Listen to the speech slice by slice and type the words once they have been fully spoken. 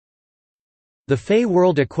The FEI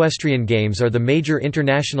World Equestrian Games are the major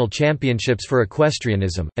international championships for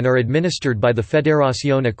equestrianism, and are administered by the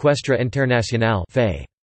Fédération Équestre Internationale (FEI).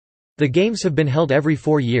 The Games have been held every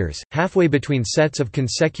 4 years, halfway between sets of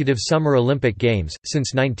consecutive Summer Olympic Games,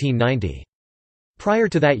 since 1990. Prior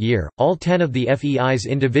to that year, all 10 of the FEI's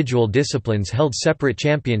individual disciplines held separate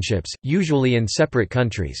championships, usually in separate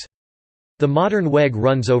countries. The modern WEG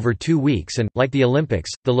runs over 2 weeks and, like the Olympics,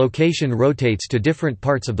 the location rotates to different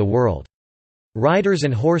parts of the world. Riders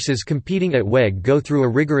and horses competing at WEG go through a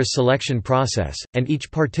rigorous selection process, and each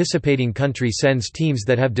participating country sends teams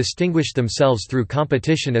that have distinguished themselves through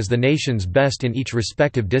competition as the nation's best in each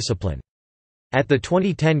respective discipline. At the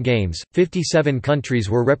 2010 Games, 57 countries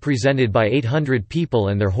were represented by 800 people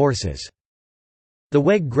and their horses. The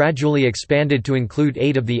WEG gradually expanded to include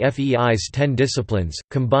 8 of the FEI's 10 disciplines: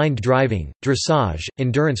 combined driving, dressage,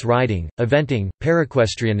 endurance riding, eventing,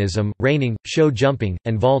 paraequestrianism, reining, show jumping,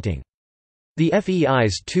 and vaulting. The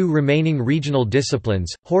FEI's 2 remaining regional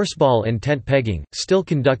disciplines, horseball and tent pegging, still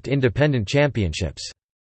conduct independent championships.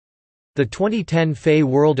 The 2010 FEI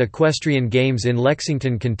World Equestrian Games in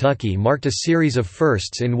Lexington, Kentucky marked a series of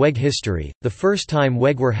firsts in WEG history: the first time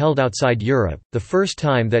WEG were held outside Europe, the first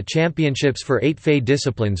time that championships for 8 FEI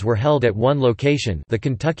disciplines were held at one location, the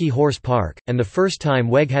Kentucky Horse Park, and the first time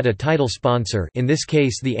WEG had a title sponsor, in this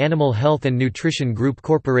case the Animal Health and Nutrition Group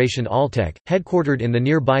Corporation Alltech, headquartered in the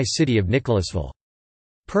nearby city of Nicholasville.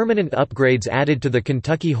 Permanent upgrades added to the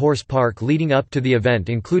Kentucky Horse Park leading up to the event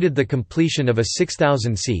included the completion of a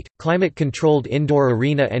 6,000-seat, climate-controlled indoor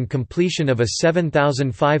arena and completion of a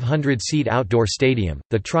 7,500-seat outdoor stadium.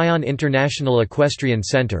 The Tryon International Equestrian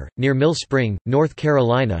Center, near Mill Spring, North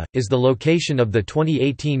Carolina, is the location of the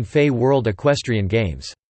 2018 FEI World Equestrian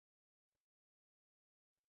Games.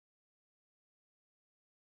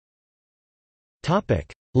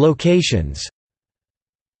 Locations.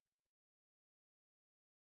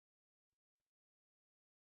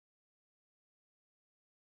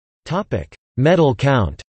 Medal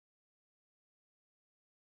count.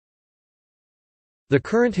 The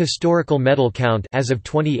current historical medal count as of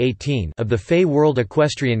 2018 of the FEI World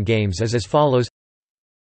Equestrian Games is as follows.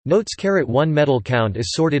 Notes: 1 medal count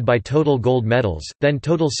is sorted by total gold medals, then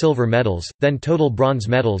total silver medals, then total bronze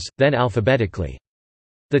medals, then alphabetically.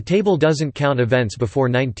 The table doesn't count events before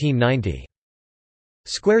 1990.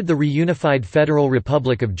 Squared: the reunified Federal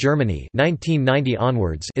Republic of Germany 1990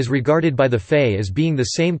 onwards is regarded by the FEI as being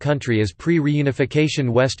the same country as pre-reunification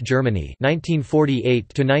West Germany 1948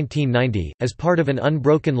 to 1990, as part of an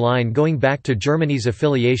unbroken line going back to Germany's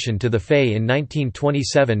affiliation to the FEI in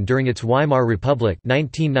 1927 during its Weimar Republic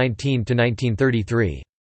 1919 to 1933.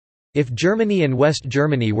 If Germany and West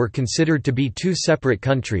Germany were considered to be 2 separate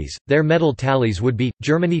countries, their medal tallies would be: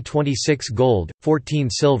 Germany 26 gold, 14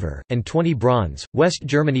 silver, and 20 bronze, West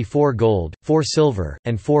Germany 4 gold, 4 silver,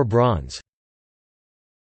 and 4 bronze.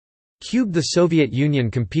 The Soviet Union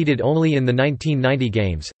competed only in the 1990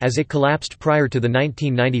 Games, as it collapsed prior to the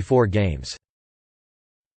 1994 Games.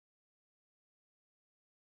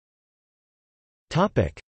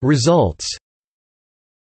 Results.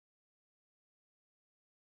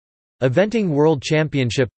 Eventing World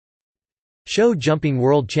Championship, Show Jumping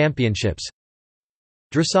World Championships,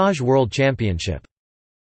 Dressage World Championship.